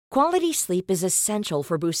Quality sleep is essential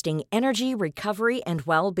for boosting energy, recovery, and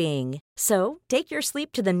well-being. So, take your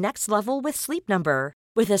sleep to the next level with Sleep Number.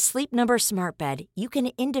 With a Sleep Number smart bed, you can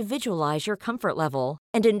individualize your comfort level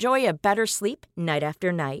and enjoy a better sleep night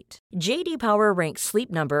after night. J.D. Power ranks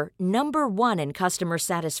Sleep Number number 1 in customer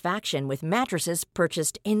satisfaction with mattresses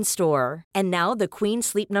purchased in-store. And now the Queen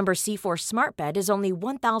Sleep Number C4 smart bed is only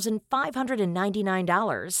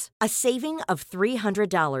 $1,599, a saving of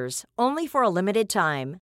 $300, only for a limited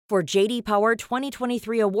time. For J.D. Power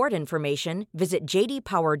 2023 award information, visit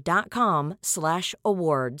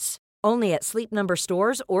jdpower.com/awards. Only at Sleep Number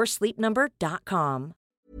stores or sleepnumber.com.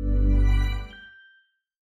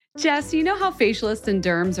 Jess, you know how facialists and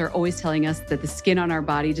derms are always telling us that the skin on our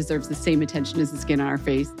body deserves the same attention as the skin on our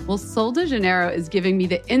face? Well, Sol de Janeiro is giving me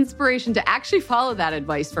the inspiration to actually follow that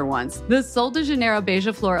advice for once. The Sol de Janeiro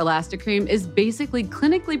Beija Flor Elastic Cream is basically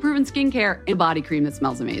clinically proven skincare and body cream that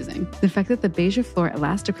smells amazing. The fact that the Beija Flor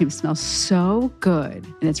Elastic Cream smells so good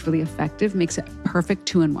and it's really effective makes it a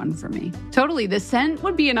perfect 2-in-1 for me. Totally. The scent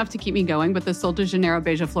would be enough to keep me going, but the Sol de Janeiro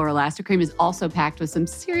Beija Flor Elastic Cream is also packed with some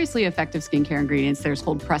seriously effective skincare ingredients. There's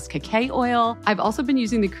cold-pressed cacao oil. I've also been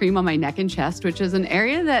using the cream on my neck and chest, which is an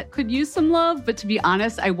area that could use some love, but to be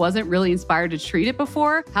honest, I wasn't really inspired to treat it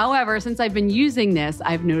before. However, since I've been using this,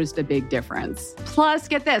 I've noticed a big difference. Plus,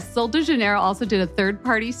 get this, Sol de Janeiro also did a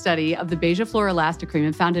third-party study of the Beija Flor Elastic Cream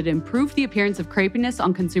and found it improved the appearance of crepiness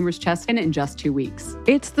on consumers' chest skin in just 2 weeks.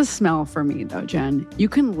 It's the smell for me though, Jen. You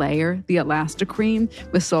can layer the Elastic Cream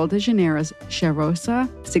with Sol de Janeiro's Cheirosa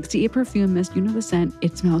 68 perfume mist. You know the scent.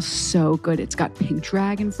 It smells so good. It's got pink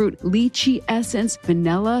dragon fruit, lychee essence,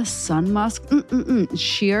 vanilla, sun musk,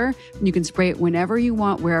 sheer. You can spray it whenever you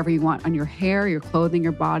want, wherever you want, on your hair, your clothing,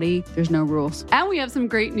 your body. There's no rules. And we have some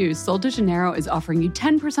great news. Sol de Janeiro is offering you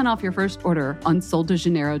 10% off your first order on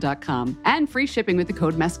soldejaneiro.com and free shipping with the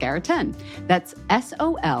code MASCARA10. That's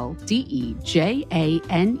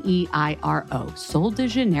SOLDEJANEIRO,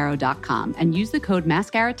 soldejaneiro.com, and use the code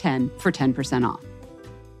MASCARA10 for 10% off.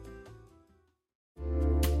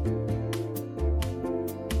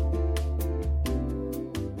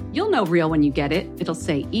 You'll know real when you get it. It'll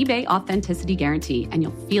say eBay Authenticity Guarantee, and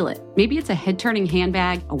you'll feel it. Maybe it's a head-turning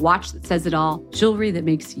handbag, a watch that says it all, jewelry that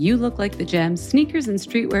makes you look like the gem, sneakers and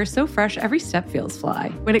streetwear so fresh every step feels fly.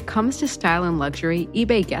 When it comes to style and luxury,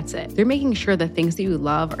 eBay gets it. They're making sure the things that you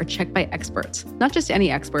love are checked by experts. Not just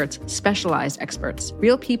any experts, specialized experts.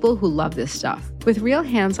 Real people who love this stuff. With real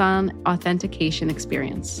hands-on authentication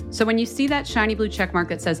experience. So when you see that shiny blue checkmark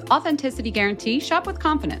that says Authenticity Guarantee, shop with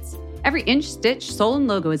confidence. Every inch, stitch, sole, and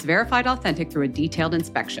logo is verified authentic through a detailed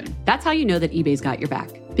inspection. That's how you know that eBay's got your back.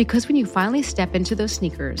 Because when you finally step into those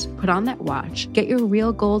sneakers, put on that watch, get your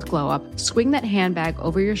real gold glow up, swing that handbag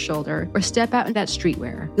over your shoulder, or step out in that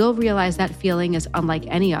streetwear, you'll realize that feeling is unlike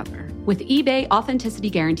any other. With eBay Authenticity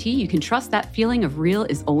Guarantee, you can trust that feeling of real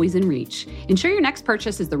is always in reach. Ensure your next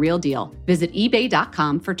purchase is the real deal. Visit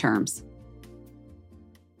ebay.com for terms.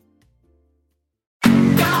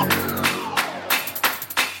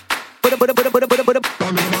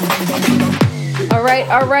 All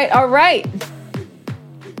right.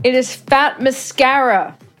 It is Fat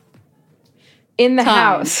Mascara in the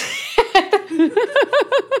house.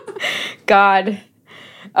 God.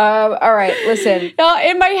 All right, listen.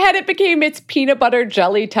 In my head, it became It's Peanut Butter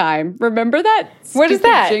Jelly Time. Remember that? What is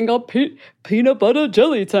that? Jingle, Peanut Butter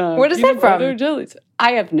Jelly Time. What is that from? Butter jelly time.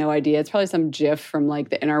 I have no idea. It's probably some GIF from like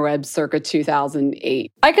the interwebs circa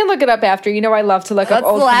 2008. I can look it up after. You know I love to look up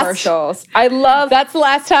old commercials. That's the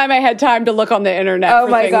last time I had time to look on the internet for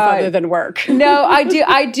things other than work. No, I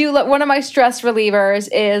do. One of my stress relievers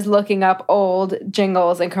is looking up old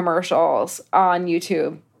jingles and commercials on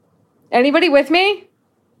YouTube. Anybody with me?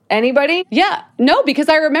 Anybody? Yeah. No, because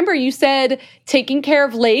I remember you said taking care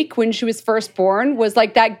of Lake when she was first born was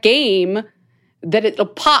like that game that it'll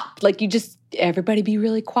pop. Like you just, everybody be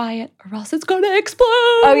really quiet or else it's going to explode.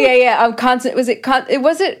 Oh, yeah.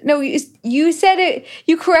 No, you said it,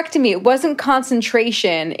 you corrected me. It wasn't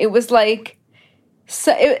concentration. It was like...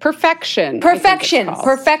 Perfection.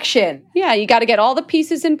 Yeah, you got to get all the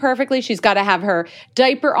pieces in perfectly. She's got to have her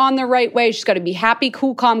diaper on the right way. She's got to be happy,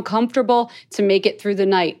 cool, calm, comfortable to make it through the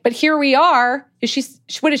night. But here we are.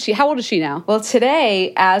 What is she? How old is she now? Well,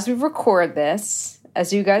 today, as we record this,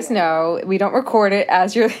 as you guys know, we don't record it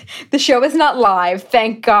the show is not live,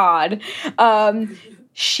 thank God.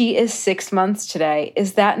 She is 6 months today.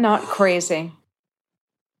 Is that not crazy?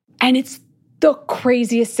 And it's the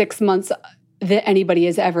craziest 6 months that anybody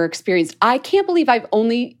has ever experienced. I can't believe I've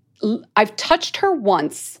touched her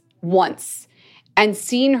once, and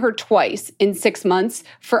seen her twice in 6 months.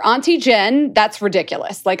 For Auntie Jen, that's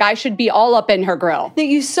ridiculous. Like, I should be all up in her grill.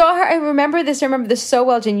 You saw her. I remember this so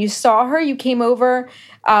well, Jen. You saw her. You came over,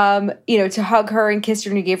 to hug her and kiss her,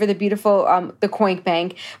 and you gave her the beautiful, the Coink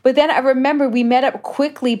Bank. But then I remember we met up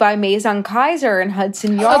quickly by Maison Kaiser in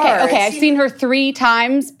Hudson Yards. Okay. I've seen her 3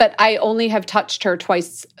 times, but I only have touched her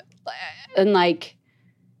twice. And like,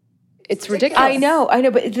 it's ridiculous. I know.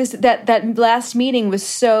 But that last meeting was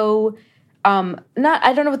so... I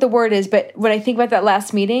don't know what the word is, but when I think about that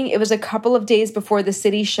last meeting, it was a couple of days before the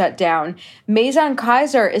city shut down. Maison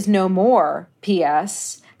Kaiser is no more,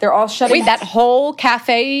 P.S. They're all shutting down. Wait, that whole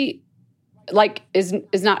cafe, like, is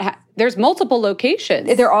not... there's multiple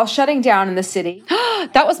locations. They're all shutting down in the city.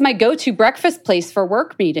 That was my go-to breakfast place for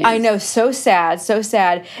work meetings. I know, so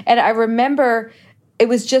sad. And I remember... It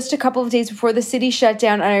was just a couple of days before the city shut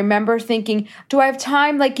down, and I remember thinking, do I have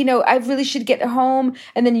time? Like, I really should get home.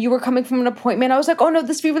 And then you were coming from an appointment. I was like, oh, no,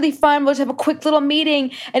 this would be really fun. We'll just have a quick little meeting.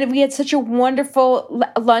 And we had such a wonderful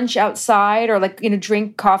lunch outside, or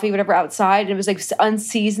drink coffee, whatever, outside. And it was like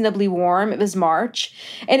unseasonably warm. It was March.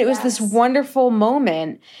 And it was this wonderful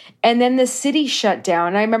moment. And then the city shut down.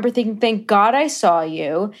 And I remember thinking, thank God I saw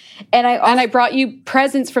you. And I brought you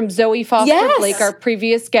presents from Zoe Foster Blake, our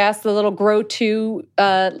previous guest, the little Grow 2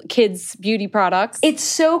 kids beauty products. It's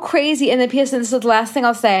so crazy. And then P.S., and this is the last thing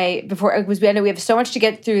I'll say before, because I know we have so much to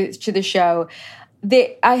get through to the show.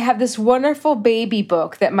 I have this wonderful baby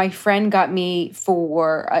book that my friend got me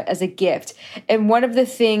for as a gift. And one of the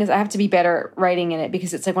things, I have to be better writing in it,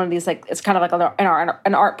 because it's like one of these, like, it's kind of like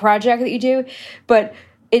an art project that you do. But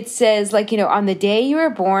it says, like, on the day you were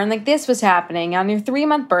born, like, this was happening. On your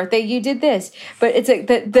 3-month birthday, you did this. But it's like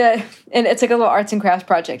and it's like a little arts and crafts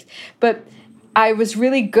project. But I was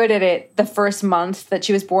really good at it the first month that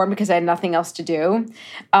she was born, because I had nothing else to do.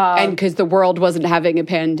 And because the world wasn't having a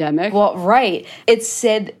pandemic. Well, right. It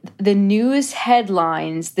said the news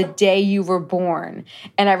headlines the day you were born.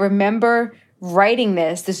 And I remember writing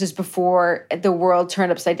this. This was before the world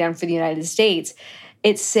turned upside down for the United States.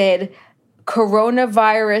 It said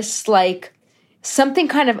coronavirus, like something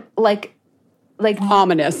kind of like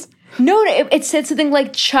ominous. No, it said something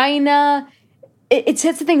like China. It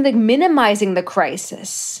said something like minimizing the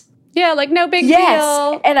crisis. Yeah, like no big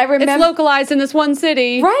deal. And I remember it's localized in this one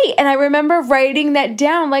city. Right. And I remember writing that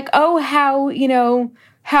down, like, oh,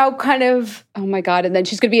 how kind of... Oh, my God. And then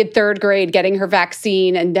she's going to be in 3rd grade getting her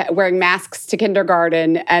vaccine and wearing masks to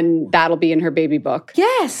kindergarten, and that'll be in her baby book.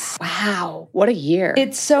 Yes. Wow. What a year.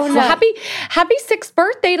 It's so nice. Well, happy 6th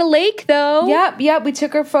birthday to Lake, though. Yep. We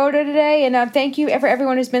took her photo today. And thank you for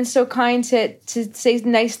everyone who's been so kind to say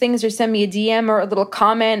nice things or send me a DM or a little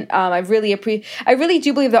comment. I really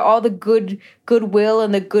do believe that all the goodwill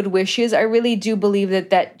and the good wishes, I really do believe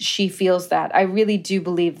that she feels that. I really do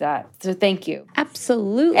believe that. So thank you.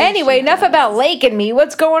 Absolutely. Anyway, enough about Lake and me.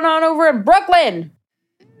 What's going on over in Brooklyn?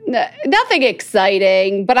 Nothing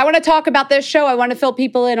exciting, but I want to talk about this show. I want to fill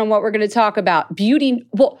people in on what we're going to talk about. Beauty.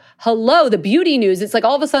 Well, hello, the beauty news. It's like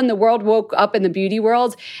all of a sudden the world woke up in the beauty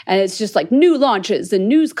world, and it's just like new launches and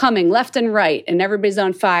news coming left and right, and everybody's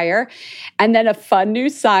on fire. And then a fun new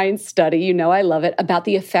science study, I love it, about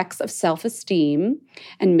the effects of self-esteem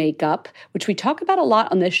and makeup, which we talk about a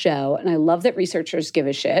lot on this show. And I love that researchers give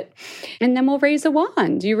a shit. And then we'll raise a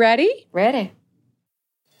wand. You ready? Ready.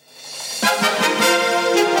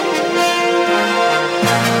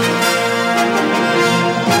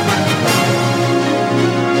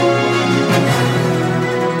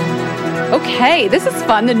 Okay, this is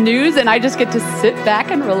fun, the news, and I just get to sit back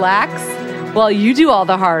and relax while you do all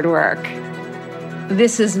the hard work.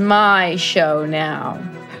 This is my show now.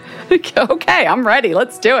 Okay, I'm ready.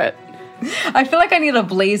 Let's do it. I feel like I need a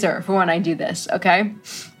blazer for when I do this, okay?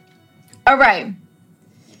 All right.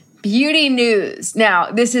 Beauty news.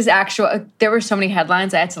 Now, this is there were so many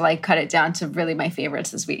headlines, I had to cut it down to really my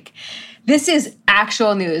favorites this week. This is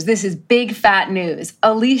actual news. This is big fat news.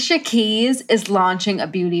 Alicia Keys is launching a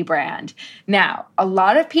beauty brand. Now, a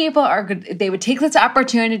lot of people they would take this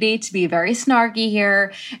opportunity to be very snarky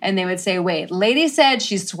here, and they would say, wait, lady said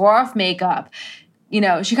she swore off makeup.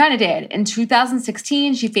 She kind of did. In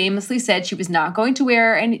 2016, she famously said she was not going to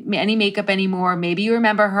wear any makeup anymore. Maybe you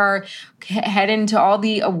remember her head into all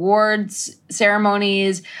the awards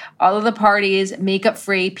ceremonies, all of the parties, makeup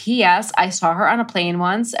free. P.S. I saw her on a plane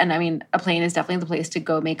once. And a plane is definitely the place to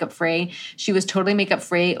go makeup free. She was totally makeup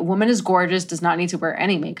free. A woman is gorgeous, does not need to wear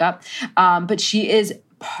any makeup. But she is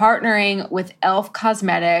partnering with e.l.f.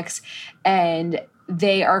 Cosmetics, and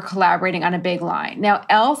they are collaborating on a big line. Now,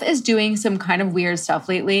 e.l.f. is doing some kind of weird stuff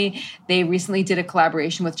lately. They recently did a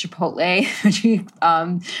collaboration with Chipotle, which we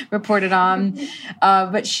reported on.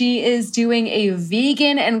 But she is doing a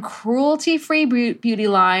vegan and cruelty-free beauty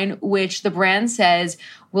line, which the brand says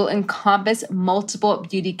will encompass multiple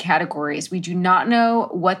beauty categories. We do not know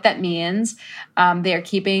what that means. They are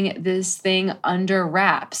keeping this thing under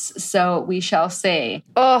wraps, so we shall see.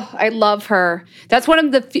 Oh, I love her. That's one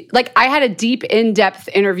of the, I had a deep, in-depth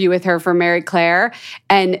interview with her for Mary Claire,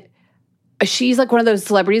 and she's like one of those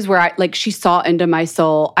celebrities where she saw into my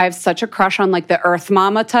soul. I have such a crush on the Earth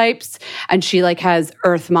Mama types, and she has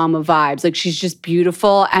Earth Mama vibes. She's just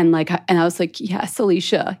beautiful, and I was like, yes,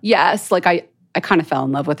 Alicia, yes. I kind of fell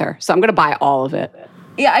in love with her. So I'm going to buy all of it.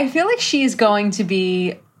 Yeah, I feel like she's going to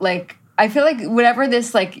be I feel like whatever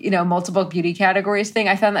this multiple beauty categories thing,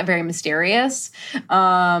 I found that very mysterious.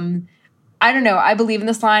 I don't know. I believe in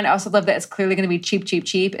this line. I also love that it's clearly going to be cheap, cheap,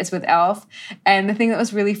 cheap. It's with e.l.f. And the thing that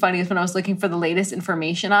was really funny is when I was looking for the latest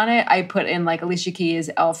information on it, I put in Alicia Keys'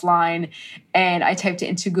 e.l.f. line, and I typed it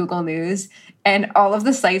into Google News. And all of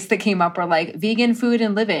the sites that came up were vegan food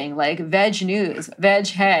and living, veg news, veg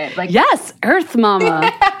head. Yes, Earth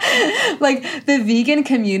Mama. The vegan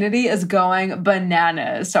community is going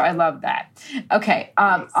bananas. So I love that. Okay.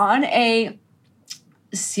 On a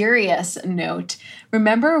serious note,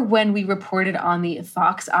 remember when we reported on the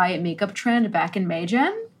Fox Eye makeup trend back in May,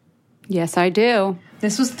 Jen? Yes, I do.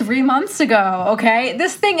 This was 3 months ago, okay?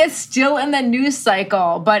 This thing is still in the news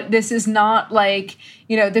cycle, but this is not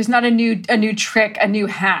there's not a new trick, a new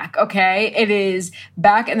hack, okay? It is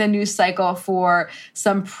back in the news cycle for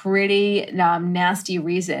some pretty nasty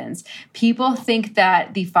reasons. People think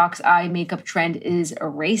that the Fox Eye makeup trend is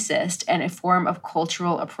racist and a form of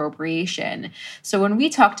cultural appropriation. So when we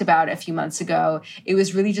talked about it a few months ago, it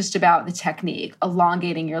was really just about the technique,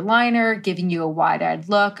 elongating your liner, giving you a wide-eyed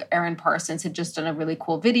look. Erin Parsons had just done a really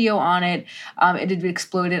cool video on it. It had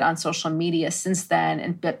exploded on social media since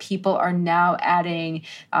then, but people are now adding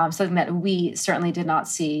something that we certainly did not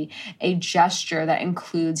see, a gesture that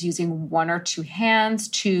includes using one or two hands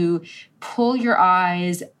to pull your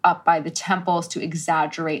eyes up by the temples to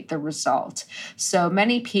exaggerate the result. So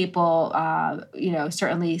many people,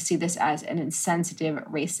 certainly see this as an insensitive,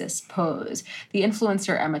 racist pose. The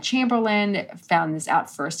influencer Emma Chamberlain found this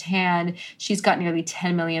out firsthand. She's got nearly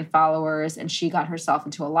 10 million followers, and she got herself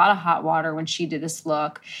into a lot of hot water when she did this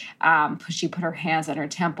look. She put her hands on her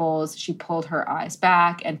temples. She pulled her eyes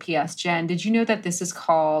back. And P.S. Jen, did you know that this is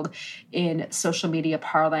called, in social media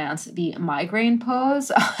parlance, the migraine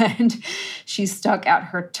pose? And she stuck out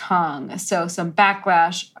her tongue. So some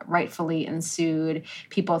backlash rightfully ensued.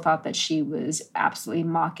 People thought that she was absolutely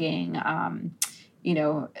mocking,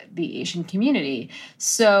 the Asian community.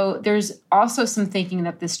 So there's also some thinking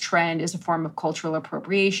that this trend is a form of cultural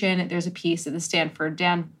appropriation. There's a piece of the Stanford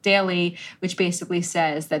Daily, which basically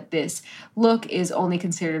says that this look is only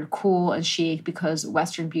considered cool and chic because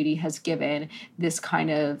Western beauty has given this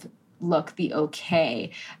kind of look the okay.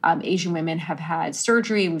 Asian women have had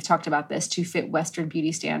surgery, we've talked about this, to fit Western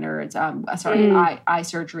beauty standards, eye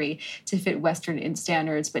surgery to fit Western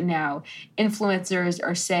standards, but now influencers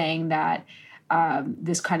are saying that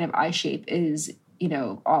this kind of eye shape is,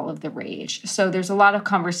 all of the rage. So there's a lot of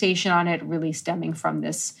conversation on it really stemming from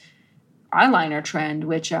this eyeliner trend,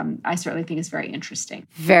 which I certainly think is very interesting.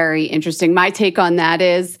 Very interesting. My take on that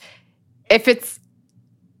is,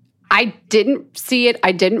 I didn't see it.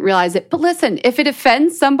 I didn't realize it. But listen, if it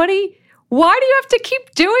offends somebody, why do you have to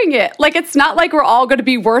keep doing it? It's not like we're all going to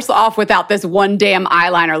be worse off without this one damn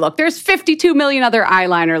eyeliner look. There's 52 million other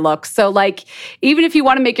eyeliner looks. So even if you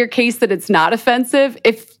want to make your case that it's not offensive,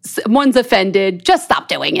 if someone's offended, just stop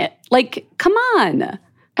doing it. Come on.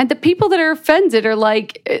 And the people that are offended are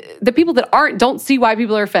the people that don't see why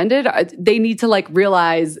people are offended. They need to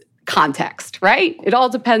realize context, right? It all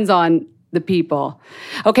depends on the people.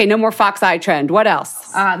 Okay, no more Fox Eye trend. What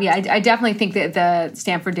else? I definitely think that the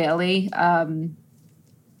Stanford Daily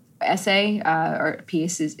essay or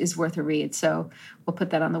piece is worth a read. So we'll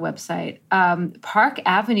put that on the website. Park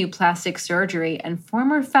Avenue Plastic Surgery and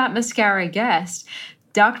former Fat Mascara guest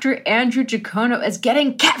Dr. Andrew Giacono is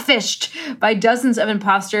getting catfished by dozens of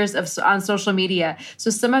imposters on social media. So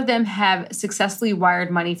some of them have successfully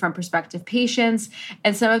wired money from prospective patients,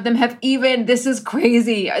 and some of them have even, this is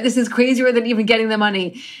crazier than even getting the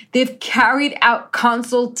money, they've carried out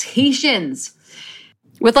consultations.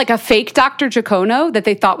 With a fake Dr. Giacono that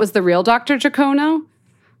they thought was the real Dr. Giacono?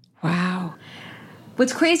 Wow.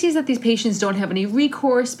 What's crazy is that these patients don't have any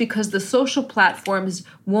recourse because the social platforms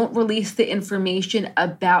won't release the information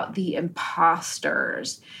about the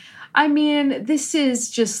imposters. I mean, this is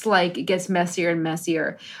just like it gets messier and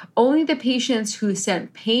messier. Only the patients who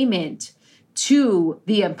sent payment to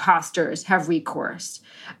the imposters have recourse.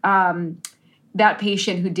 That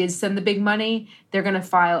patient who did send the big money, they're going to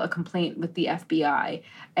file a complaint with the FBI.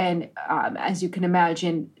 And as you can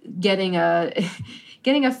imagine, getting a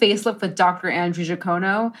facelift with Dr. Andrew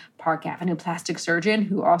Giacono, Park Avenue plastic surgeon,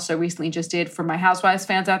 who also recently just did, for my Housewives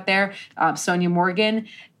fans out there, Sonia Morgan.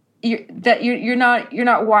 You're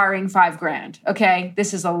not wiring $5,000. Okay,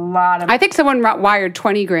 this is a lot of. I think someone wired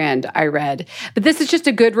 $20,000. I read, but this is just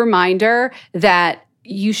a good reminder that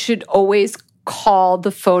you should always call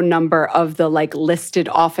the phone number of the listed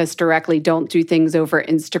office directly. Don't do things over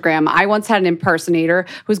Instagram. I once had an impersonator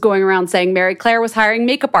who was going around saying Mary Claire was hiring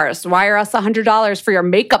makeup artists. Wire us $100 for your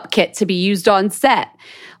makeup kit to be used on set.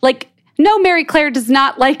 No, Mary Claire does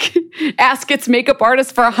not ask its makeup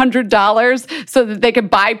artists for $100 so that they can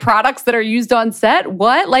buy products that are used on set.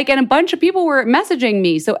 What? And a bunch of people were messaging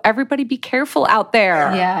me. So everybody be careful out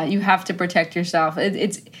there. Yeah, you have to protect yourself.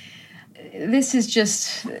 This is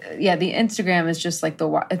just, the Instagram is just like the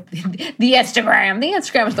Instagram. The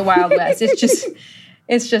Instagram is the Wild West.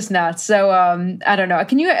 It's just nuts. So I don't know.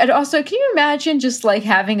 Can you imagine just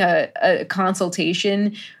having a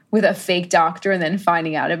consultation with a fake doctor and then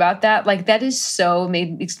finding out about that? That is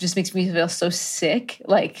it just makes me feel so sick.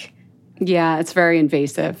 Yeah, it's very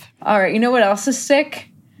invasive. All right, you know what else is sick?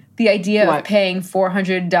 The idea of paying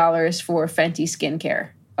 $400 for Fenty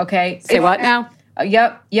skincare. Okay, say what now?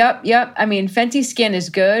 Yep. I mean, Fenty Skin is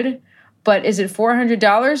good, but is it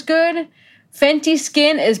 $400 good? Fenty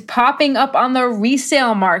Skin is popping up on the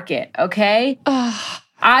resale market, okay?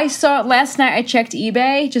 I saw it last night. I checked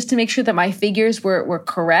eBay just to make sure that my figures were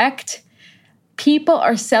correct. People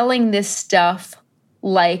are selling this stuff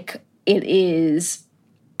like it is,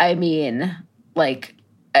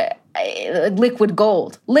 liquid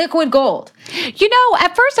gold. Liquid gold.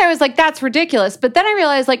 At first I was like, that's ridiculous. But then I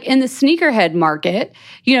realized, in the sneakerhead market,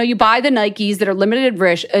 you buy the Nikes that are limited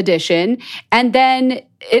edition, and then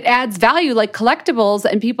it adds value like collectibles,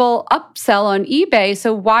 and people upsell on eBay.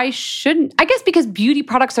 So why shouldn't, I guess because beauty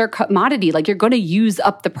products are a commodity. You're going to use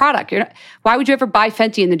up the product. Why would you ever buy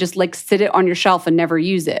Fenty and then just sit it on your shelf and never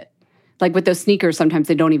use it? With those sneakers, sometimes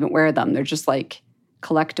they don't even wear them. They're just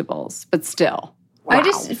collectibles, but still. Wow. I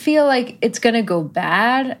just feel like it's going to go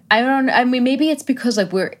bad. Maybe it's because I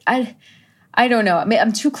don't know.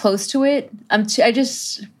 I'm too close to it. I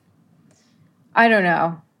don't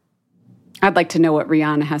know. I'd like to know what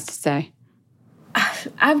Rihanna has to say.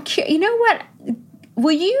 I'm curious. You know what?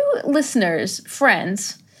 Will you, listeners,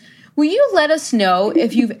 friends, will you let us know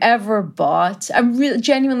if you've ever bought, I'm really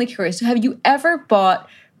genuinely curious, have you ever bought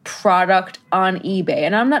product on eBay?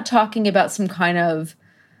 And I'm not talking about some kind of,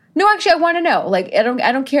 no, actually, I want to know.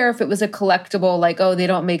 I don't care if it was a collectible, they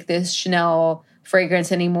don't make this Chanel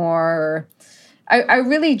fragrance anymore. I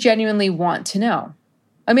really genuinely want to know.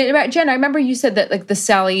 Jen, I remember you said that the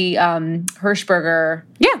Sally Hershberger.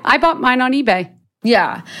 Yeah, I bought mine on eBay.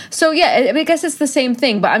 Yeah. So yeah, I guess it's the same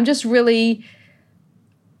thing, but I'm just really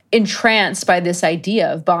entranced by this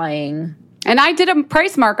idea of buying. And I did a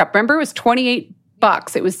price markup. Remember, it was $28. I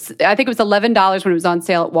think it was $11 when it was on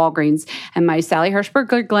sale at Walgreens. And my Sally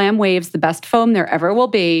Hershberger Glam Waves, the best foam there ever will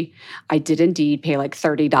be, I did indeed pay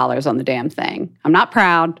 $30 on the damn thing. I'm not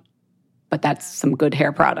proud, but that's some good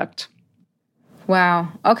hair product. Wow.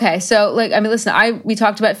 Okay. So listen, we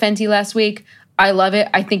talked about Fenty last week. I love it.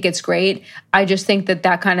 I think it's great. I just think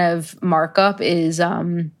that kind of markup is,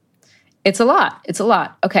 it's a lot. It's a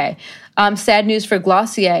lot. Okay. Sad news for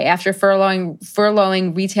Glossier. After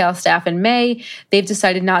furloughing retail staff in May, they've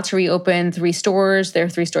decided not to reopen their 3 stores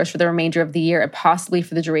for the remainder of the year and possibly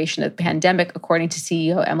for the duration of the pandemic, according to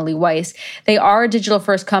CEO Emily Weiss. They are a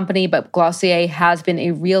digital-first company, but Glossier has been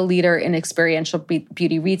a real leader in experiential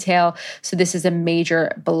beauty retail, so this is a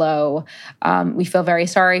major blow. We feel very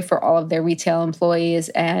sorry for all of their retail employees,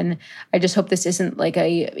 and I just hope this isn't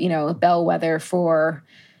a bellwether for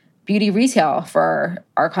beauty retail for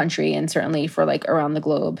our country and certainly for around the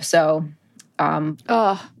globe. So,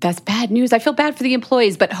 that's bad news. I feel bad for the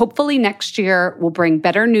employees, but hopefully next year will bring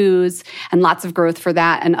better news and lots of growth for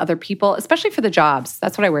that and other people, especially for the jobs.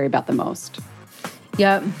 That's what I worry about the most.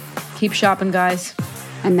 Yep. Keep shopping, guys.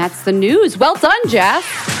 And that's the news. Well done, Jess.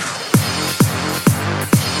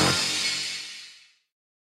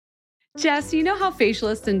 Jess, you know how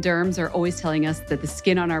facialists and derms are always telling us that the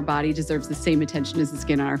skin on our body deserves the same attention as the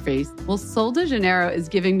skin on our face? Well, Sol de Janeiro is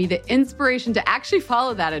giving me the inspiration to actually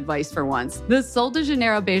follow that advice for once. The Sol de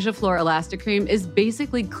Janeiro Beija Flor Elastic Cream is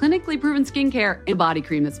basically clinically proven skincare in a body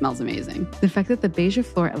cream that smells amazing. The fact that the Beija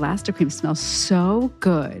Flor Elastic Cream smells so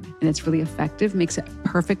good and it's really effective makes it a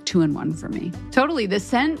perfect 2-in-1 for me. Totally. The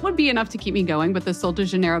scent would be enough to keep me going, but the Sol de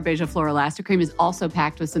Janeiro Beija Flor Elastic Cream is also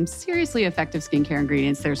packed with some seriously effective skincare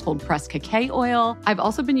ingredients. There's cold-pressed cacao oil. I've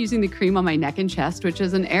also been using the cream on my neck and chest, which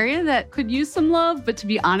is an area that could use some love, but to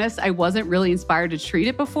be honest, I wasn't really inspired to treat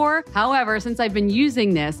it before. However, since I've been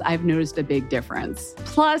using this, I've noticed a big difference.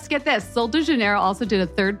 Plus, get this, Sol de Janeiro also did a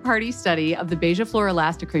third-party study of the Beija Flor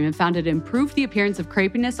Elastic Cream and found it improved the appearance of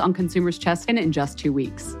crepiness on consumers' chest skin in just 2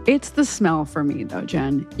 weeks. It's the smell for me though,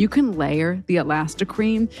 Jen. You can layer the Elastic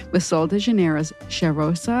Cream with Sol de Janeiro's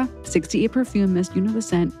Cheirosa 68 perfume mist. You know the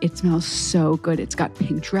scent. It smells so good. It's got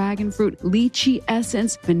pink dragon fruit, lychee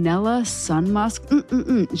essence, vanilla, sun musk,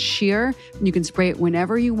 sheer. You can spray it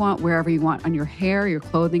whenever you want, wherever you want, on your hair, your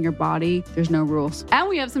clothing, your body. There's no rules. And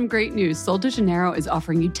we have some great news. Sol de Janeiro is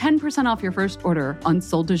offering you 10% off your first order on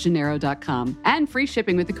soldejaneiro.com and free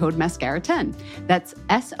shipping with the code MASCARA10. That's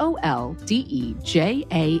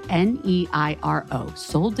SOLDEJANEIRO,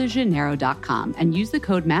 soldejaneiro.com, and use the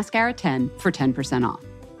code MASCARA10 for 10% off.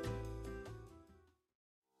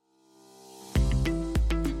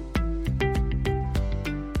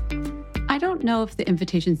 I don't know if the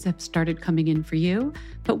invitations have started coming in for you,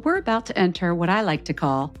 but we're about to enter what I like to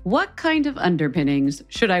call what kind of underpinnings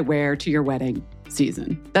should I wear to your wedding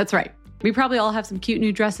season? That's right. We probably all have some cute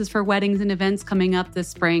new dresses for weddings and events coming up this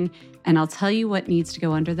spring, and I'll tell you what needs to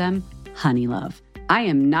go under them: Honey Love. I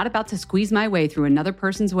am not about to squeeze my way through another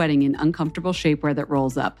person's wedding in uncomfortable shapewear that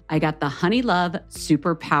rolls up. I got the Honey Love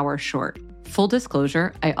Super Power Short. Full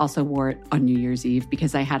disclosure, I also wore it on New Year's Eve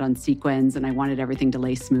because I had on sequins and I wanted everything to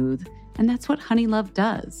lay smooth. And that's what Honey Love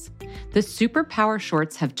does. The Super Power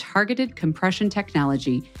Shorts have targeted compression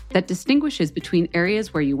technology that distinguishes between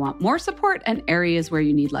areas where you want more support and areas where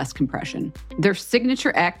you need less compression. Their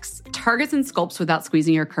Signature X targets and sculpts without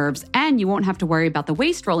squeezing your curves, and you won't have to worry about the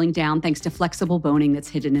waist rolling down thanks to flexible boning that's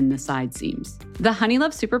hidden in the side seams. The Honey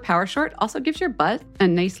Love Super Power Short also gives your butt a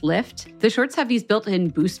nice lift. The shorts have these built-in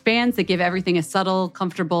boost bands that give everything a subtle,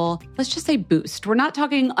 comfortable, let's just say boost. We're not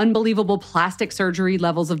talking unbelievable plastic surgery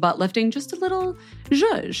levels of butt lifting, just a little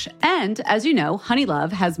zhuzh. And as you know, Honey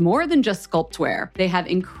Love has more than just sculpt wear. They have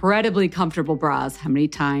incredibly comfortable bras. How many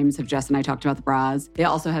times have Jess and I talked about the bras? They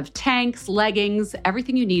also have tanks, leggings,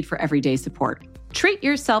 everything you need for everyday support. Treat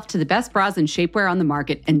yourself to the best bras and shapewear on the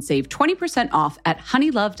market and save 20% off at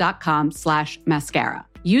honeylove.com/mascara.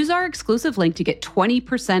 Use our exclusive link to get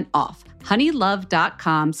 20% off.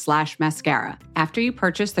 honeylove.com/mascara. After you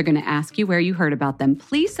purchase, they're going to ask you where you heard about them.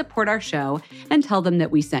 Please support our show and tell them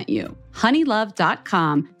that we sent you.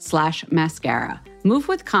 honeylove.com/mascara. Move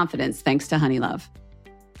with confidence thanks to Honey Love.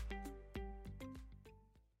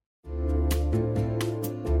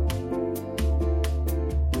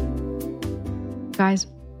 Guys,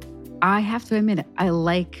 I have to admit it, I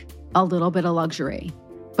like a little bit of luxury,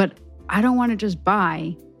 but I don't want to just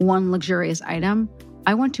buy one luxurious item.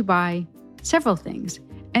 I want to buy several things.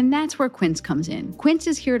 And that's where Quince comes in. Quince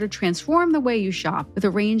is here to transform the way you shop with a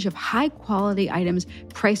range of high-quality items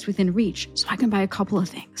priced within reach, so I can buy a couple of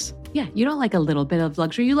things. Yeah, you don't like a little bit of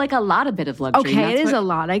luxury. You like a lot of bit of luxury. Okay, it is a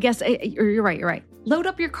lot. I guess you're right. Load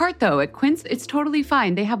up your cart, though. At Quince, it's totally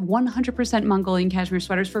fine. They have 100% Mongolian cashmere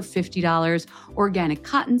sweaters for $50, organic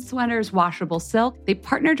cotton sweaters, washable silk. They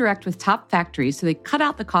partner direct with top factories, so they cut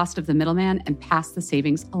out the cost of the middleman and pass the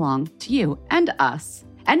savings along to you and us.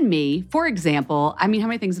 And me, for example, how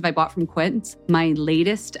many things have I bought from Quince? My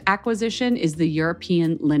latest acquisition is the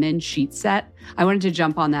European linen sheet set. I wanted to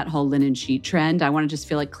jump on that whole linen sheet trend. I want to just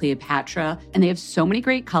feel like Cleopatra. And they have so many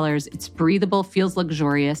great colors. It's breathable, feels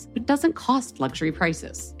luxurious, but doesn't cost luxury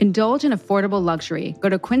prices. Indulge in affordable luxury. Go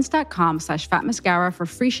to quince.com/fatmascara for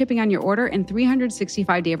free shipping on your order and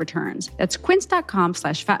 365-day returns. That's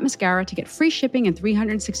quince.com/fatmascara to get free shipping and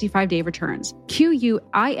 365-day returns.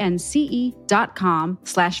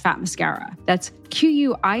 QUINCE.com/fatmascara. That's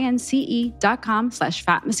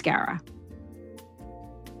QUINCE.com/fatmascara.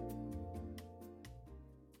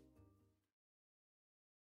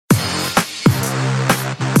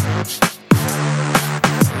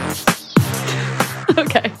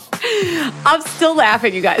 Okay. I'm still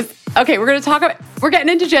laughing, you guys. Okay, we're getting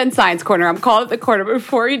into Jen's Science Corner. I'm calling it the corner. But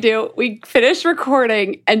before we do, we finished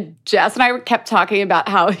recording and Jess and I kept talking about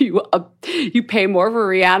how you pay more for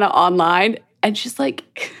Rihanna online. And she's like,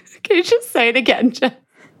 can you just say it again, Jen?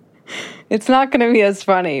 It's not going to be as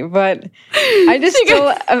funny, but I just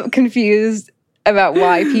still am confused about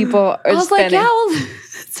why people are I was spending. like, yeah, well,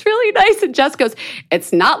 it's really nice. And Jess goes,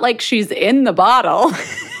 it's not like she's in the bottle.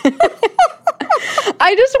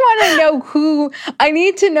 I just want to know who. I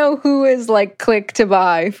need to know who is like click to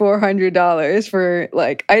buy $400 for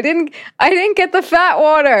like. I didn't get the fat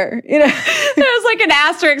water. You know, There's like an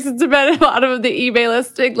asterisk at the bottom of the eBay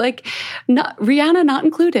listing, like Rihanna not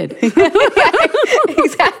included.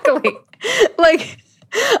 exactly. Like,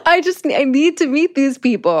 I need to meet these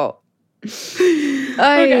people.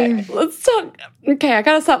 Okay, let's talk. Okay, I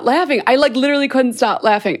gotta stop laughing. I like literally couldn't stop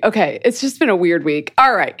laughing. Okay, it's just been a weird week.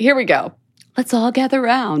 All right, here we go. Let's all gather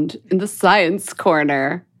around in the science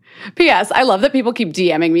corner. P.S. I love that people keep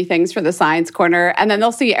DMing me things for the science corner, and then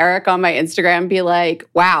they'll see Eric on my Instagram and be like,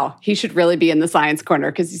 wow, he should really be in the science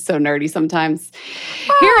corner because he's so nerdy sometimes.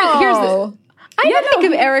 Here's the, I don't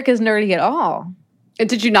think of Eric as nerdy at all.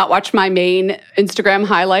 Did you not watch my main Instagram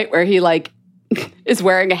highlight where he like is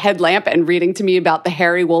wearing a headlamp and reading to me about the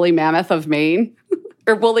hairy woolly mammoth of Maine?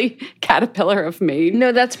 Or woolly caterpillar of Maine?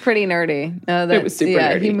 No, that's pretty nerdy. It was super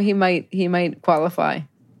nerdy. He might qualify.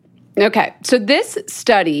 Okay, so this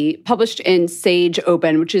study published in Sage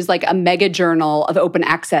Open, which is like a mega journal of open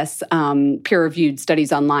access peer-reviewed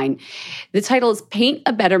studies online. The title is Paint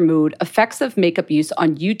a Better Mood, Effects of Makeup Use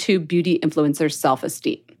on YouTube Beauty Influencers'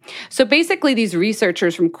 Self-Esteem. So basically, these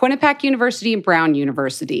researchers from Quinnipiac University and Brown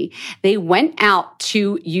University, they went out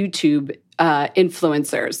to YouTube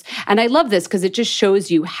influencers. And I love this because it just shows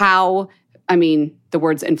you how, I mean, the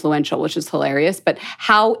word's influential, which is hilarious, but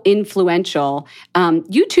how influential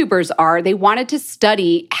YouTubers are. They wanted to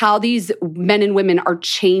study how these men and women are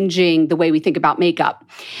changing the way we think about makeup.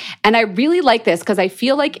 And I really like this because I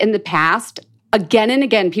feel like in the past, again and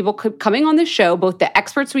again, people coming on the show, both the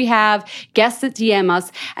experts we have, guests that DM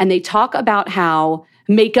us, and they talk about how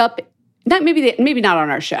makeup, maybe not on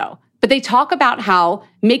our show, but they talk about how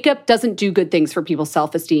makeup doesn't do good things for people's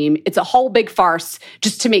self-esteem. It's a whole big farce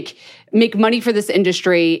just to make money for this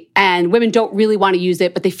industry, and women don't really want to use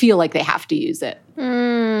it, but they feel like they have to use it.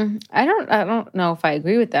 I don't know if I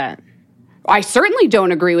agree with that. I certainly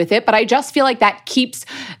don't agree with it, but I just feel like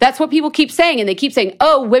that's what people keep saying. And they keep saying,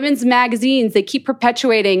 oh, women's magazines, they keep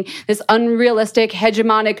perpetuating this unrealistic,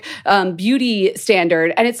 hegemonic beauty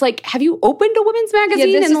standard. And it's like, have you opened a women's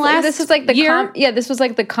magazine in the last this is like the year? This was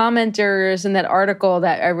like the commenters in that article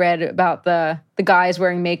that I read about the guys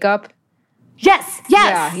wearing makeup. Yes.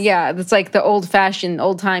 Yeah. It's like the old-fashioned,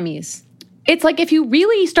 old-timies. It's like if you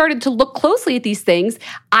really started to look closely at these things,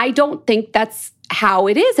 I don't think that's how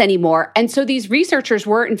it is anymore. And so these researchers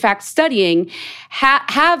were, in fact, studying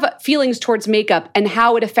have feelings towards makeup and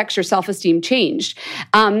how it affects your self-esteem changed.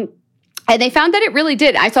 And they found that it really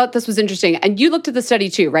did. I thought this was interesting. And you looked at the study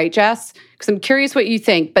too, right, Jess? Because I'm curious what you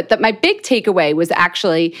think. But my big takeaway was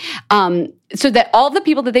actually, so that all the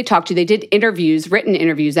people that they talked to, they did interviews, written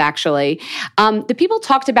interviews actually. The people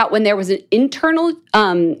talked about when there was an internal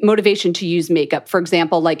motivation to use makeup, for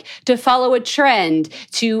example, like to follow a trend,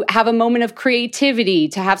 to have a moment of creativity,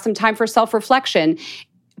 to have some time for self-reflection.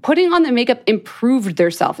 Putting on the makeup improved their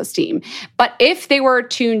self-esteem. But if they were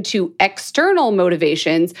attuned to external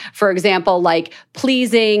motivations, for example, like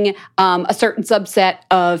pleasing a certain subset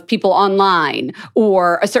of people online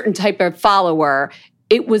or a certain type of follower,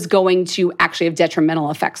 it was going to actually have detrimental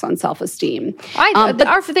effects on self-esteem.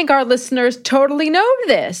 I think our listeners totally know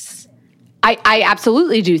this. I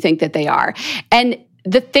absolutely do think that they are. And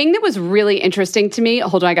the thing that was really interesting to me,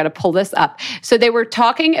 hold on, I got to pull this up. So they were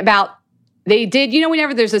talking about they did,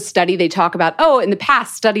 whenever there's a study, they talk about, in the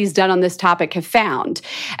past, studies done on this topic have found.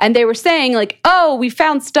 And they were saying like, we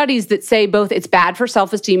found studies that say both it's bad for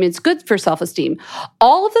self-esteem and it's good for self-esteem.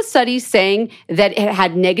 All of the studies saying that it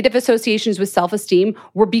had negative associations with self-esteem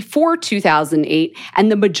were before 2008,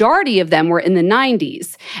 and the majority of them were in the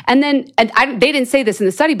 90s. And then, they didn't say this in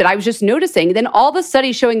the study, but I was just noticing, then all the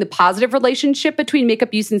studies showing the positive relationship between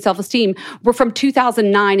makeup use and self-esteem were from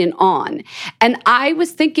 2009 and on. And I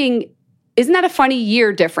was thinking, isn't that a funny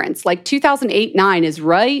year difference? Like 2008-9 is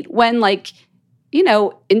right when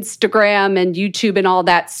Instagram and YouTube and all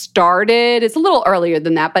that started. It's a little earlier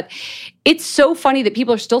than that, but it's so funny that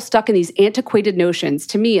people are still stuck in these antiquated notions,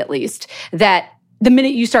 to me at least, that the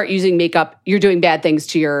minute you start using makeup, you're doing bad things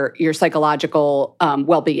to your psychological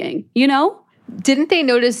well-being, Didn't they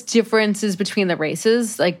notice differences between the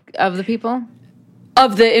races, of the people?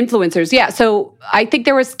 Of the influencers, yeah. So I think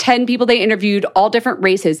there was 10 people they interviewed, all different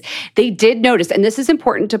races. They did notice, and this is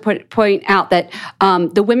important to point out, that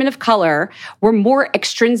the women of color were more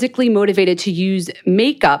extrinsically motivated to use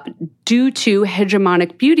makeup due to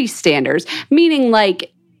hegemonic beauty standards, meaning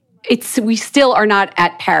like we still are not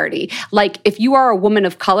at parity. Like if you are a woman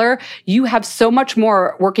of color, you have so much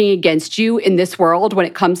more working against you in this world when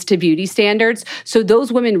it comes to beauty standards. So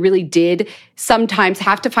those women really did sometimes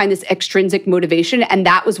have to find this extrinsic motivation. And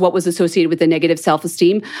that was what was associated with the negative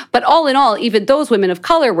self-esteem. But all in all, even those women of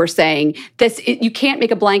color were saying this, you can't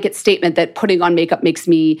make a blanket statement that putting on makeup makes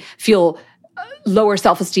me feel lower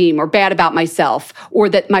self-esteem or bad about myself, or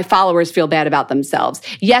that my followers feel bad about themselves.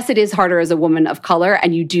 Yes, it is harder as a woman of color,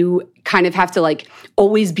 and you do kind of have to like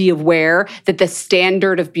always be aware that the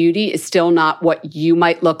standard of beauty is still not what you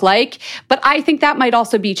might look like. But I think that might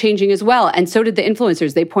also be changing as well. And so did the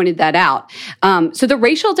influencers. They pointed that out. So the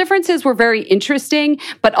racial differences were very interesting.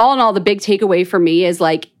 But all in all, the big takeaway for me is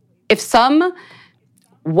like, if some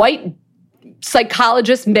white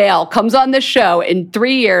psychologist male comes on the show in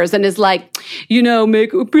 3 years and is like,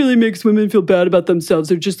 makeup really makes women feel bad about themselves.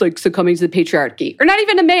 They're just like succumbing to the patriarchy. Or not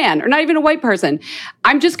even a man, or not even a white person.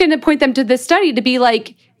 I'm just going to point them to this study to be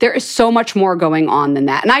like, there is so much more going on than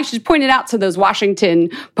that. And I should point it out to those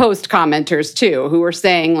Washington Post commenters too, who were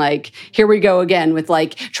saying like, here we go again with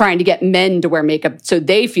like trying to get men to wear makeup so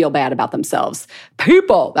they feel bad about themselves.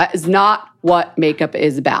 People, that is not what makeup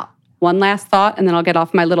is about. One last thought, and then I'll get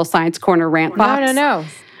off my little science corner rant box. No.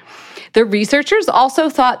 The researchers also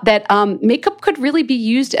thought that makeup could really be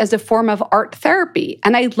used as a form of art therapy.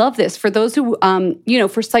 And I love this. For those who,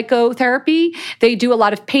 for psychotherapy, they do a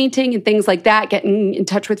lot of painting and things like that, getting in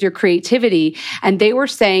touch with your creativity. And they were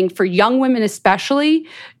saying for young women especially,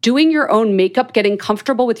 doing your own makeup, getting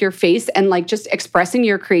comfortable with your face and like just expressing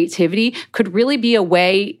your creativity could really be a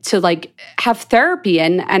way to like have therapy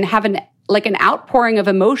and have an outpouring of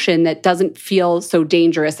emotion that doesn't feel so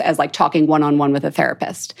dangerous as like talking one-on-one with a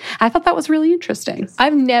therapist. I thought that was really interesting.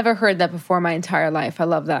 I've never heard that before my entire life. I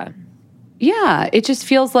love that. Yeah, it just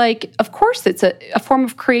feels like, of course, it's a form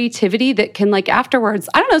of creativity that can like afterwards,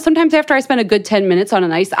 I don't know, sometimes after I spend a good 10 minutes on a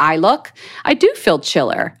nice eye look, I do feel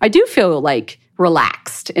chiller. I do feel like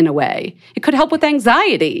relaxed in a way. It could help with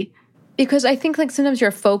anxiety. Because I think like sometimes you're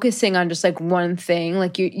focusing on just like one thing,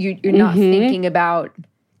 like you're not thinking about,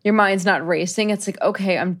 your mind's not racing. It's like,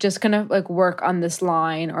 okay, I'm just going to like work on this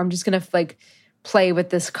line, or I'm just going to like play with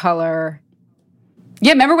this color.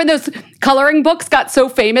 Yeah, remember when those coloring books got so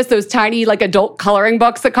famous, those tiny like adult coloring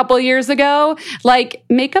books a couple of years ago? Like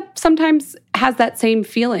makeup sometimes has that same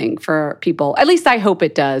feeling for people. At least I hope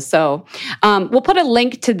it does. So we'll put a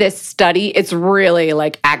link to this study. It's really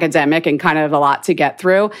like academic and kind of a lot to get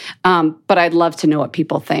through. But I'd love to know what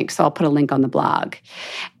people think. So I'll put a link on the blog.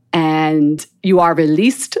 And you are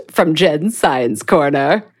released from Jen's Science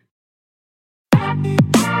Corner.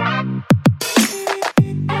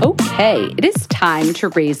 Okay, it is time to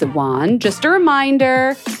raise a wand. Just a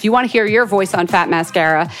reminder, if you want to hear your voice on Fat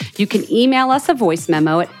Mascara, you can email us a voice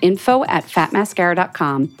memo at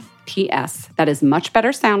info@fatmascara.com. P.S. That is much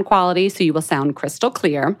better sound quality, so you will sound crystal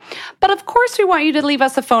clear. But of course, we want you to leave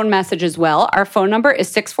us a phone message as well. Our phone number is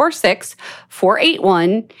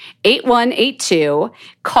 646-481-8182.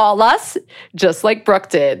 Call us, just like Brooke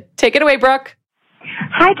did. Take it away, Brooke.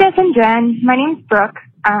 Hi, Jess and Jen. My name's Brooke.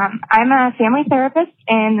 I'm a family therapist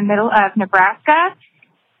in the middle of Nebraska.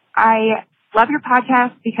 I love your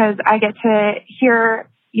podcast because I get to hear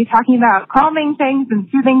you talking about calming things and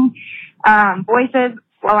soothing voices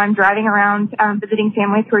while I'm driving around visiting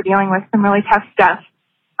families who are dealing with some really tough stuff.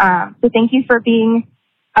 So thank you for being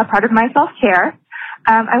a part of my self-care.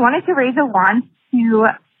 I wanted to raise a wand to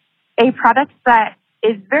a product that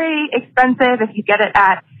is very expensive if you get it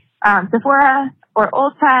at Sephora or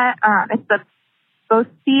Ulta. It's the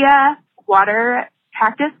Boscia Water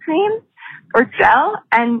Cactus Cream or Gel.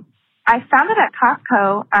 And I found it at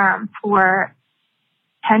Costco for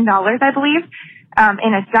 $10, I believe,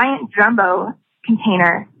 in a giant jumbo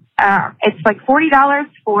container. It's like $40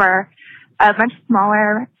 for a much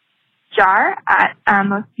smaller jar at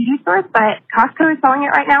most beauty stores, but Costco is selling it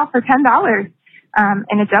right now for $10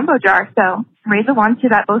 in a jumbo jar. So raise a wand to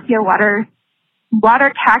that Boscia water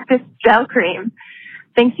cactus gel cream.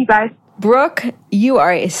 Thanks, you guys. Brooke, you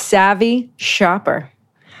are a savvy shopper.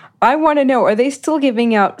 I want to know, are they still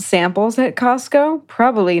giving out samples at Costco?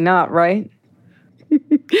 Probably not, right?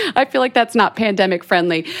 I feel like that's not pandemic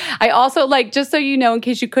friendly. I also like, just so you know, in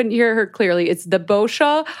case you couldn't hear her clearly, it's the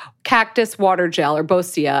Boscia Cactus Water Gel, or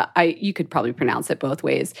Boscia. You could probably pronounce it both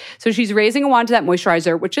ways. So she's raising a wand to that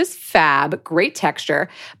moisturizer, which is fab, great texture,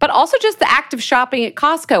 but also just the act of shopping at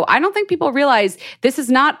Costco. I don't think people realize this is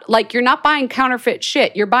not like, you're not buying counterfeit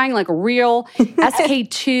shit. You're buying like real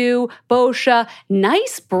SK2, Boscia,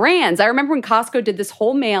 nice brands. I remember when Costco did this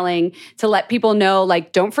whole mailing to let people know,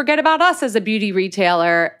 like, don't forget about us as a beauty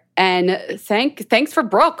retailer. And thanks for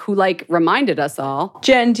Brooke, who like reminded us all.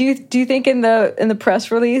 Jen, do you think in the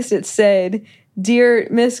press release it said, "Dear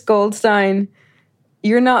Miss Goldstein,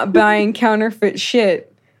 you're not buying counterfeit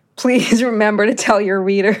shit. Please remember to tell your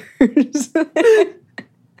readers."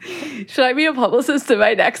 Should I be a publicist in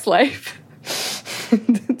my next life?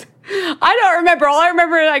 I don't remember. All I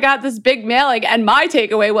remember is I got this big mailing, and my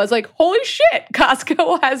takeaway was like, holy shit,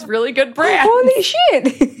 Costco has really good brands. Holy shit.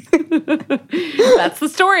 That's the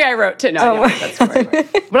story I wrote to. No, that story.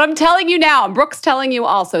 But I'm telling you now, and Brooke's telling you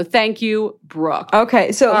also. Thank you, Brooke.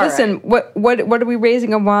 Okay, so all listen, right. What are we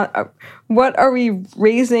raising a wand? What are we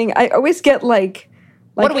raising? I always get like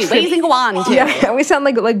what are we raising a wand to? Yeah, we sound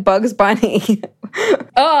like Bugs Bunny.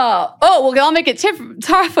 Well, I'll make it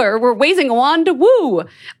tougher. We're raising a wand to woo.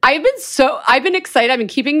 I've been excited. I've been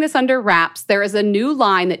keeping this under wraps. There is a new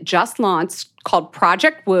line that just launched called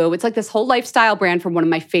Project Woo. It's like this whole lifestyle brand from one of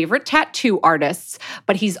my favorite tattoo artists,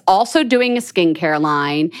 but he's also doing a skincare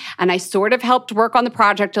line. And I sort of helped work on the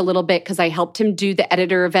project a little bit because I helped him do the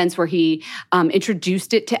editor events where he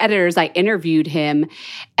introduced it to editors. I interviewed him.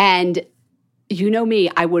 And you know me,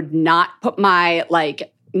 I would not put my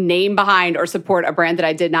name behind or support a brand that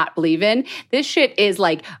I did not believe in. This shit is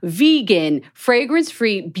like vegan,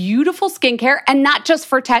 fragrance-free, beautiful skincare, and not just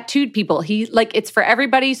for tattooed people. It's for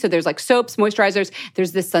everybody. So there's like soaps, moisturizers.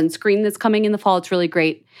 There's this sunscreen that's coming in the fall. It's really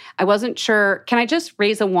great. I wasn't sure. Can I just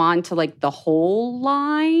raise a wand to like the whole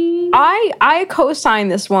line? I co-signed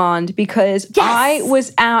this wand because yes! I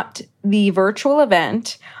was at the virtual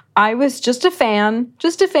event. I was just a fan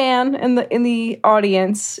in the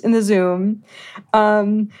audience, in the Zoom.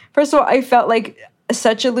 First of all, I felt like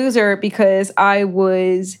such a loser because I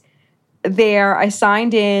was there. I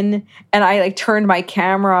signed in and I turned my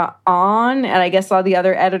camera on, and I guess all the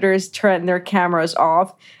other editors turned their cameras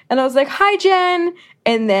off. And I was like, "Hi, Jen."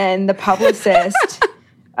 And then the publicist,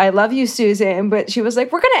 I love you, Susan, but she was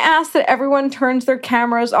like, "We're going to ask that everyone turns their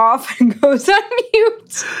cameras off and goes on mute."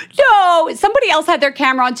 No, somebody else had their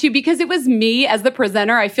camera on too because it was me as the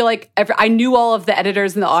presenter. I feel like I knew all of the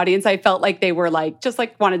editors in the audience. I felt like they were just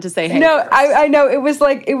wanted to say hey. No, I know. It was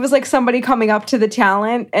like somebody coming up to the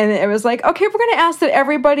talent, and it was like, "Okay, we're going to ask that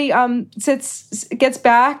everybody gets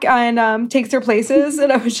back and takes their places."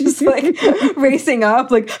 And I was just like racing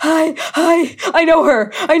up, like, hi, I know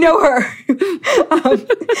her.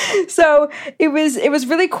 So it was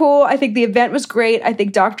really cool. I think the event was great. I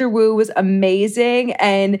think Dr. Woo was amazing.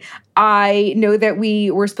 And I know that we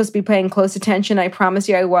were supposed to be paying close attention. I promise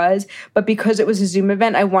you I was. But because it was a Zoom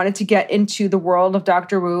event, I wanted to get into the world of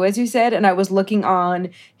Dr. Woo, as you said. And I was looking on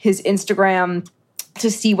his Instagram to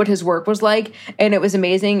see what his work was like. And it was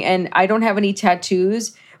amazing. And I don't have any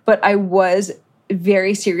tattoos, but I was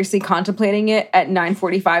very seriously contemplating it at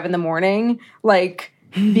 9:45 in the morning.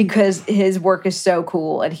 Because his work is so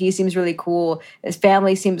cool and he seems really cool. His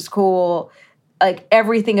family seems cool.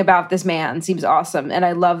 Everything about this man seems awesome. And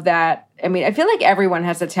I love that. I mean, I feel like everyone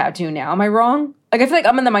has a tattoo now. Am I wrong? I feel like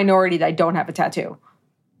I'm in the minority that I don't have a tattoo.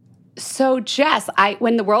 So, Jess,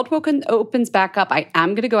 when the world opens back up, I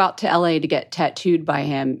am going to go out to LA to get tattooed by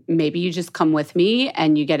him. Maybe you just come with me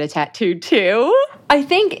and you get a tattoo too? I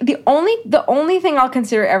think the only thing I'll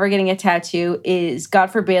consider ever getting a tattoo is, God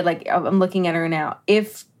forbid, I'm looking at her now.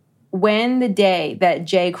 When the day that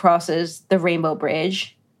Jay crosses the Rainbow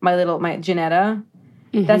Bridge, my Janetta,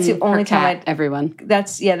 that's the only time everyone.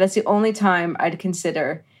 That's the only time I'd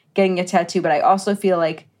consider getting a tattoo. But I also feel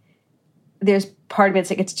like there's part of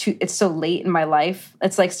me, it's so late in my life.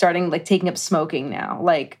 It's like starting taking up smoking now.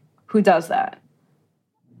 Who does that?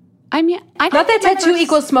 I mean, not that tattoo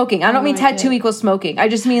equals smoking. I don't mean tattoo equals smoking. I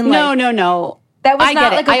just mean no. That was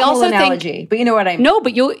not a cool analogy, but you know what I mean. No,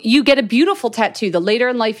 but you get a beautiful tattoo. The later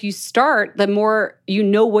in life you start, the more you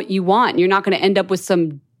know what you want. You're not going to end up with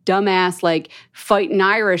some dumbass fighting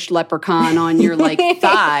Irish leprechaun on your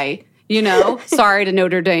thigh. Sorry to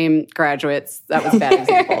Notre Dame graduates. That was a bad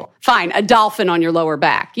example. Fine, a dolphin on your lower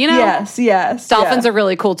back, Yes. Dolphins are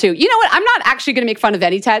really cool too. You know what? I'm not actually going to make fun of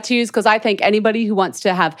any tattoos because I think anybody who wants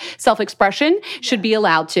to have self-expression should be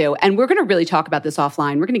allowed to. And we're going to really talk about this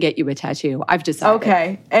offline. We're going to get you a tattoo. I've decided.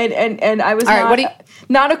 Okay. And I was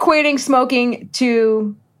not equating smoking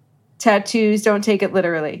to tattoos. Don't take it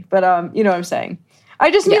literally. But you know what I'm saying.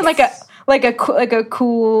 I just mean like a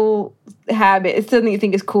cool habit. It's something you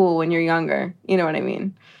think is cool when you're younger. You know what I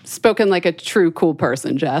mean? Spoken like a true cool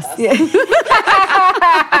person, Jess. Yeah.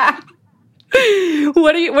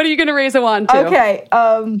 What are you going to raise a wand to? Okay.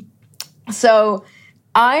 So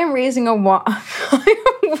I am raising a wand. I'm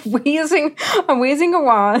raising a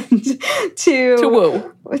wand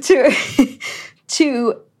to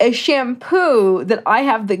a shampoo that I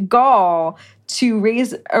have the gall to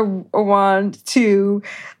raise a wand to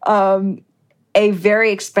a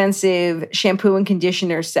very expensive shampoo and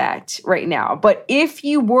conditioner set right now. But if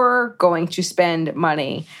you were going to spend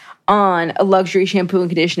money on a luxury shampoo and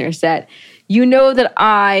conditioner set, you know that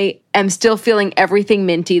I am still feeling everything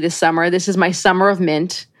minty this summer. This is my summer of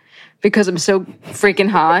mint because I'm so freaking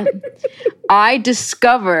hot. I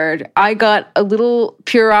got a little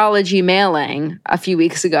Pureology mailing a few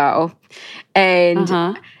weeks ago.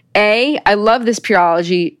 And I love this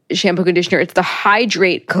Pureology shampoo conditioner. It's the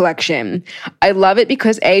Hydrate collection. I love it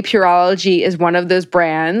because Pureology is one of those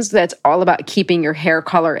brands that's all about keeping your hair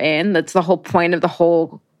color in. That's the whole point of the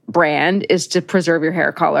whole brand, is to preserve your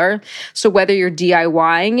hair color. So whether you're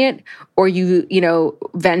DIYing it or you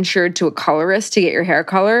ventured to a colorist to get your hair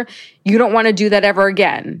color, you don't want to do that ever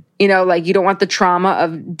again. You don't want the trauma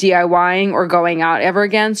of DIYing or going out ever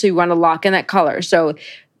again. So you want to lock in that color. So,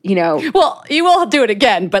 well, you will do it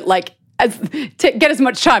again, but get as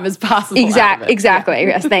much time as possible. Exactly.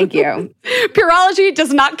 Yes, thank you. Pureology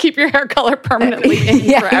does not keep your hair color permanently in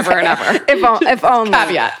forever and ever. If only.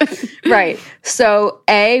 Caveat. Right. So,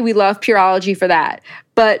 we love Pureology for that.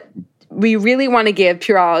 But we really want to give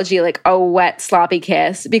Pureology a wet, sloppy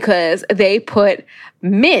kiss because they put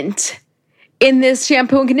mint in this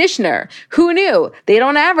shampoo and conditioner. Who knew? They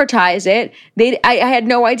don't advertise it. I had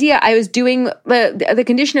no idea. I was doing the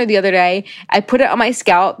conditioner the other day. I put it on my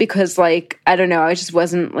scalp because I don't know, I just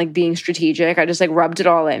wasn't being strategic. I just rubbed it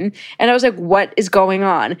all in. And I was like, what is going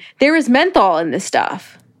on? There is menthol in this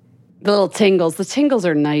stuff. The little tingles. The tingles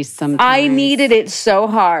are nice sometimes. I needed it so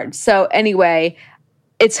hard. So anyway,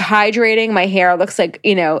 it's hydrating. My hair looks like,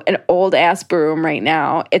 an old ass broom right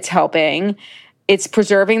now. It's helping. It's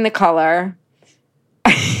preserving the color.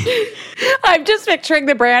 I'm just picturing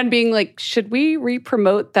the brand being like, should we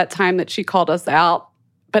re-promote that time that she called us out?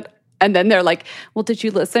 And then they're like, well, did you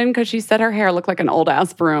listen? Because she said her hair looked like an old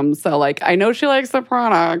ass broom. So I know she likes the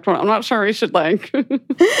product, but I'm not sure we should No,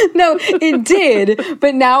 it did.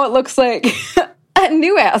 But now it looks like a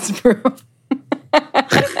new ass broom.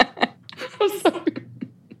 I'm sorry.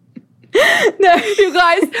 No, you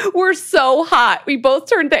guys, we're so hot. We both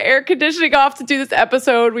turned the air conditioning off to do this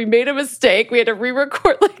episode. We made a mistake. We had to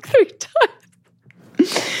re-record 3 times.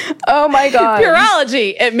 Oh my God.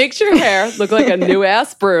 Pureology. It makes your hair look like a new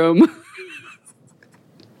ass broom. No,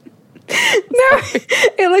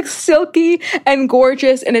 it looks silky and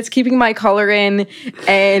gorgeous, and it's keeping my color in,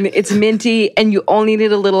 and it's minty, and you only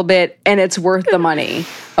need a little bit, and it's worth the money.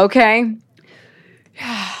 Okay?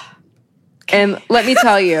 And let me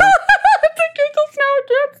tell you.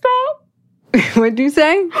 What'd you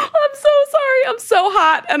say? I'm so sorry. I'm so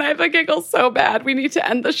hot and I have a giggle so bad. We need to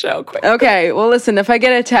end the show quickly. Okay. Well, listen, if I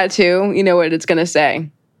get a tattoo, you know what it's going to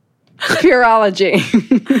say. Pureology. I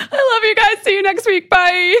love you guys. See you next week.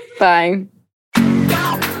 Bye. Bye.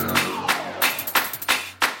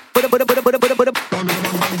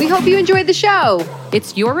 We hope you enjoyed the show.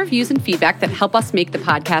 It's your reviews and feedback that help us make the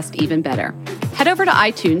podcast even better. Head over to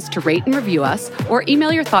iTunes to rate and review us or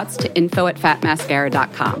email your thoughts to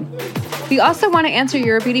info@fatmascara.com. We also want to answer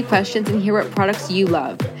your beauty questions and hear what products you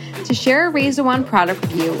love. To share a Raise a Wand product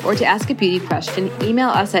review or to ask a beauty question, email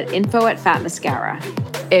us at info@fatmascara.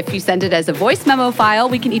 If you send it as a voice memo file,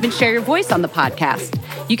 we can even share your voice on the podcast.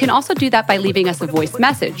 You can also do that by leaving us a voice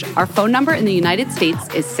message. Our phone number in the United States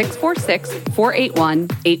is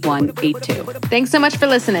 646-481-8182. Thanks so much for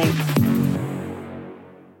listening.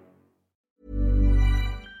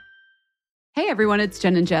 Hey everyone, it's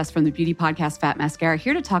Jen and Jess from the beauty podcast Fat Mascara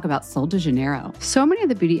here to talk about Sol de Janeiro. So many of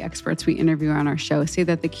the beauty experts we interview on our show say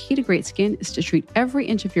that the key to great skin is to treat every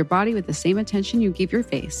inch of your body with the same attention you give your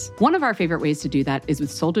face. One of our favorite ways to do that is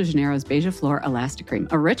with Sol de Janeiro's Beija Flor Elastic Cream,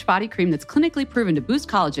 a rich body cream that's clinically proven to boost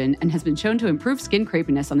collagen and has been shown to improve skin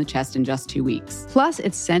crepiness on the chest in just 2 weeks. Plus,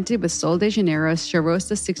 it's scented with Sol de Janeiro's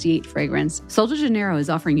Charosta 68 fragrance. Sol de Janeiro is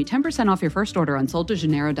offering you 10% off your first order on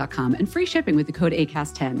soldejaneiro.com and free shipping with the code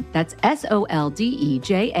ACAST10. That's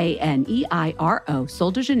SOLDEJANEIRO,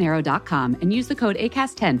 soldejaneiro.com, and use the code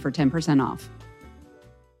ACAST10 for 10% off.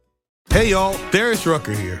 Hey y'all, Darius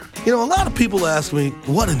Rucker here. A lot of people ask me,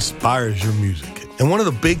 what inspires your music? And one of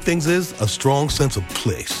the big things is a strong sense of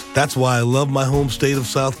place. That's why I love my home state of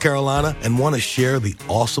South Carolina and want to share the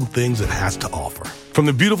awesome things it has to offer. From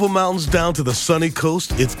the beautiful mountains down to the sunny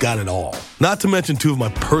coast, it's got it all. Not to mention 2 of my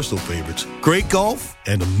personal favorites, great golf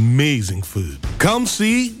and amazing food. Come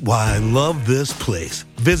see why I love this place.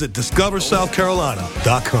 Visit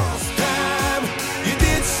discoversouthcarolina.com.